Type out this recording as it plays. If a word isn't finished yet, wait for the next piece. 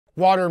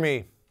Water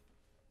me.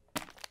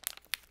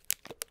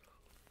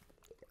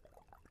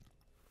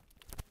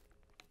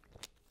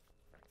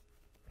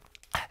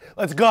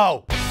 Let's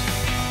go.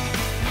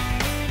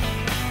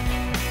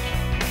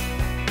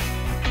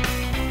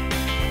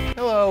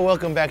 Hello,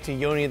 welcome back to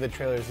Yoni the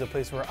Trailers, the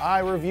place where I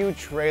review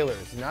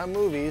trailers, not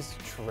movies,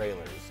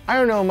 trailers. I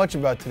don't know much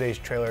about today's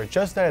trailer,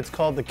 just that it's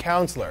called The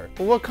Counselor.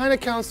 But what kind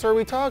of counselor are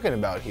we talking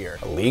about here?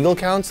 A legal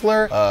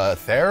counselor? A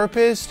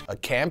therapist? A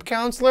camp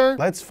counselor?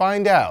 Let's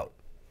find out.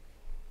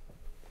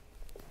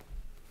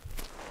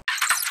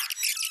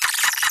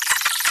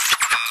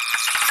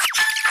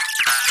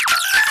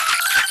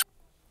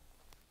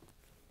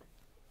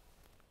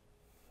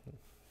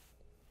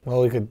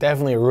 Well, we could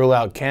definitely rule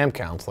out camp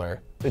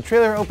counselor. The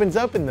trailer opens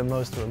up in the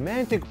most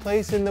romantic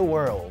place in the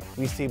world.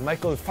 We see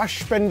Michael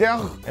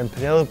Fassbender and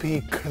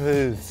Penelope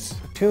Cruz.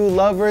 Two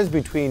lovers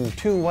between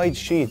two white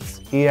sheets.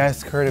 He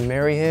asks her to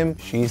marry him.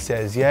 She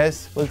says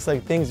yes. Looks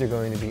like things are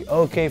going to be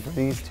okay for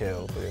these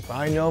two. But if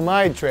I know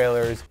my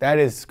trailers, that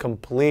is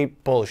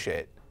complete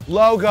bullshit.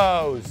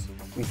 Logos!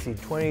 We see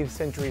 20th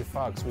Century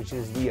Fox, which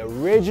is the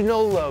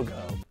original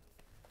logo.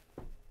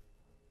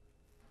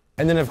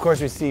 And then of course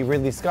we see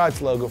Ridley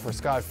Scott's logo for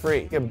Scott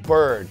Free. A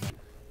bird.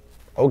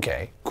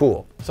 Okay,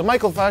 cool. So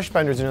Michael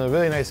Fassbender's in a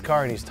really nice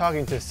car and he's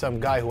talking to some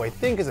guy who I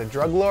think is a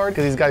drug lord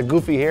because he's got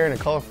goofy hair and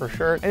a colorful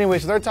shirt. Anyway,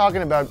 so they're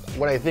talking about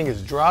what I think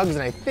is drugs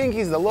and I think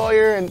he's the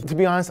lawyer, and to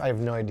be honest, I have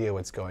no idea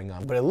what's going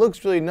on, but it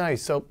looks really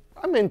nice, so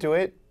I'm into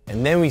it.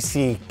 And then we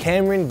see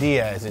Cameron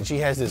Diaz and she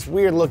has this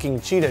weird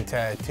looking cheetah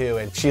tattoo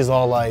and she's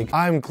all like,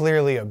 I'm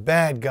clearly a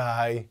bad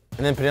guy.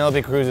 And then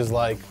Penelope Cruz is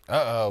like,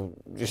 uh-oh,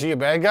 is she a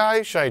bad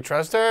guy? Should I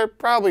trust her?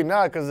 Probably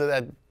not because of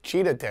that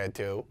cheetah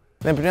tattoo.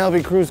 Then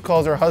Penelope Cruz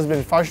calls her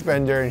husband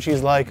Fassbender and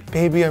she's like,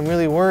 baby, I'm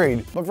really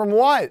worried. But from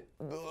what?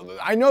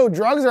 I know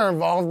drugs are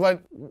involved,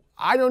 but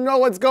I don't know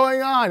what's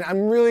going on.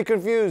 I'm really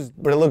confused.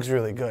 But it looks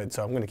really good,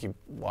 so I'm gonna keep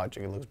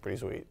watching. It looks pretty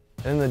sweet.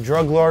 And then the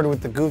drug lord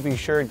with the goofy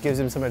shirt gives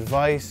him some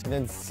advice, and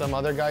then some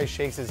other guy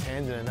shakes his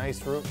hand in a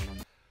nice room.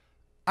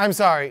 I'm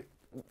sorry,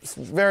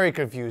 very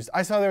confused.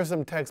 I saw there was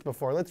some text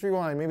before. Let's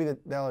rewind, maybe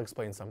that'll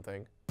explain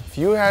something. If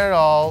you had it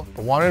all,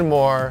 but wanted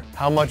more,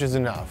 how much is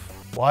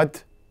enough?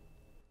 What?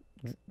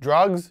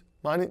 Drugs?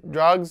 Money?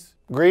 Drugs?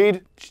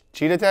 Greed?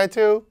 Cheetah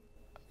tattoo?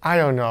 I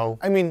don't know.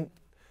 I mean,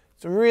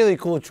 it's a really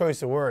cool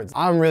choice of words.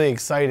 I'm really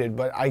excited,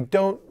 but I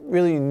don't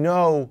really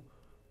know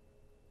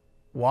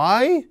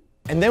why?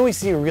 And then we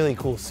see a really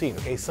cool scene,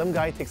 okay? Some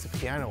guy takes a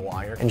piano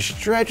wire and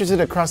stretches it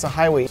across a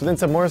highway. So then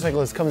some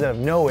motorcyclist comes out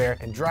of nowhere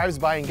and drives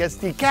by and gets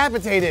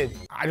decapitated.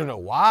 I don't know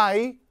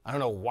why. I don't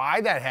know why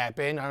that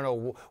happened. I don't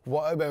know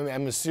what,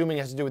 I'm assuming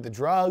it has to do with the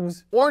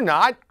drugs. Or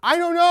not, I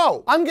don't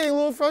know. I'm getting a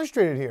little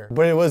frustrated here.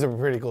 But it was a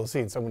pretty cool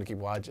scene, so I'm gonna keep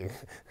watching.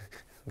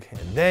 Okay.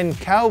 And then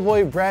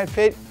cowboy Brad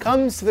Pitt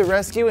comes to the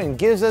rescue and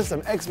gives us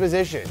some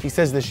exposition. He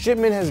says the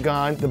shipment has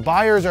gone, the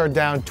buyers are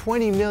down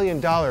 $20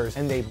 million,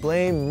 and they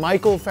blame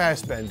Michael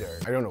Fassbender.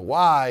 I don't know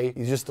why,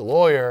 he's just a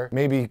lawyer.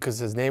 Maybe because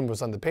his name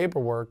was on the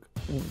paperwork.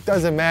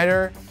 Doesn't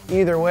matter,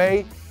 either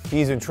way,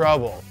 he's in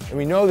trouble. And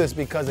we know this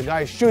because a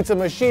guy shoots a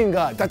machine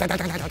gun.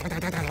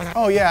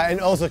 Oh yeah, and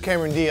also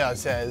Cameron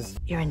Diaz says,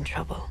 you're in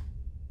trouble.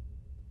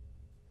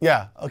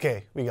 Yeah,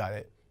 okay, we got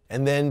it.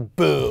 And then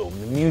boom,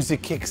 the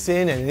music kicks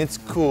in and it's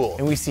cool.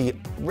 And we see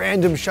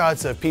random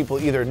shots of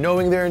people either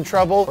knowing they're in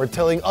trouble or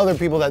telling other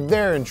people that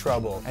they're in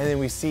trouble. And then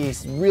we see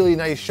really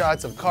nice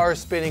shots of cars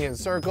spinning in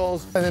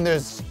circles. And then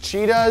there's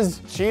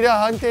cheetahs, cheetah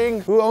hunting.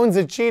 Who owns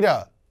a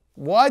cheetah?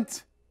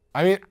 What?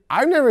 I mean,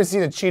 I've never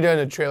seen a cheetah in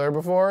a trailer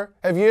before.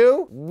 Have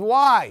you?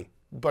 Why?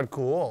 But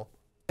cool.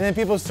 And then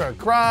people start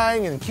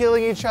crying and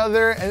killing each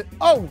other and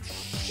oh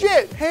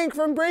shit, Hank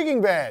from Breaking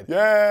Bad.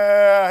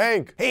 Yeah,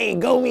 Hank. Hey,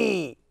 go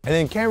me. And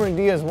then Cameron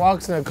Diaz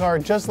walks in a car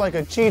just like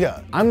a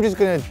cheetah. I'm just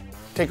gonna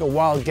take a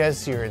wild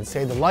guess here and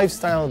say the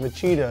lifestyle of a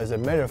cheetah is a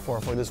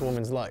metaphor for this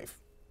woman's life.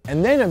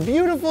 And then a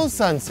beautiful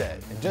sunset.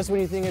 And just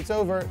when you think it's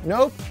over,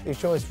 nope, they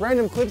show us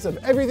random clips of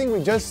everything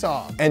we just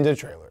saw. End of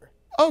trailer.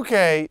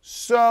 Okay,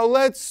 so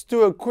let's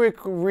do a quick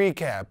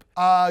recap.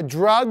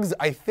 Drugs,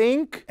 I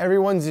think.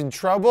 Everyone's in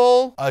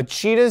trouble. A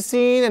cheetah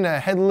scene and a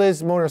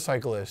headless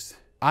motorcyclist.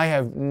 I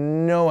have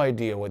no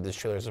idea what this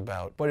trailer is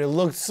about, but it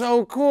looks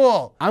so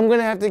cool. I'm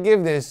gonna have to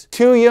give this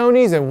 2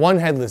 Yonis and 1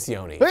 headless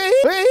Yoni.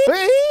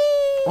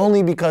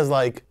 Only because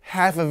like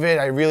half of it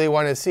I really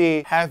wanna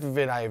see, half of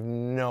it I have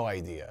no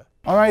idea.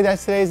 All right,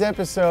 that's today's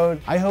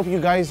episode. I hope you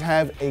guys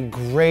have a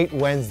great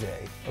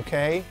Wednesday,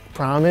 okay?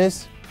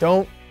 Promise,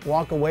 don't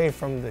walk away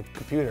from the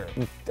computer.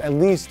 At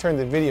least turn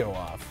the video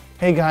off.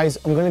 Hey guys,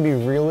 I'm gonna be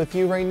real with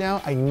you right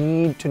now. I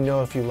need to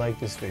know if you like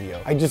this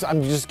video. I'm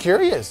just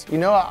curious. You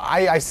know,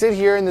 I sit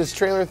here in this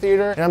trailer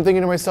theater and I'm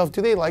thinking to myself,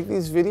 do they like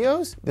these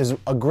videos? There's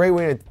a great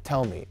way to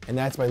tell me, and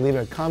that's by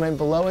leaving a comment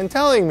below and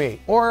telling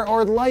me.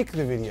 Or like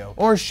the video,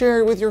 or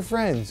share it with your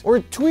friends, or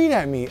tweet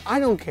at me.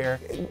 I don't care,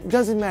 it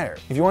doesn't matter.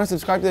 If you wanna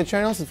subscribe to the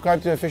channel,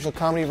 subscribe to Official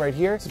Comedy right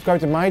here. Subscribe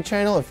to my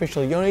channel,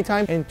 Official Yoni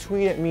Time, and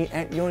tweet at me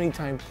at Yoni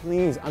Time,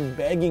 please. I'm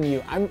begging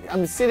you.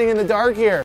 I'm sitting in the dark here.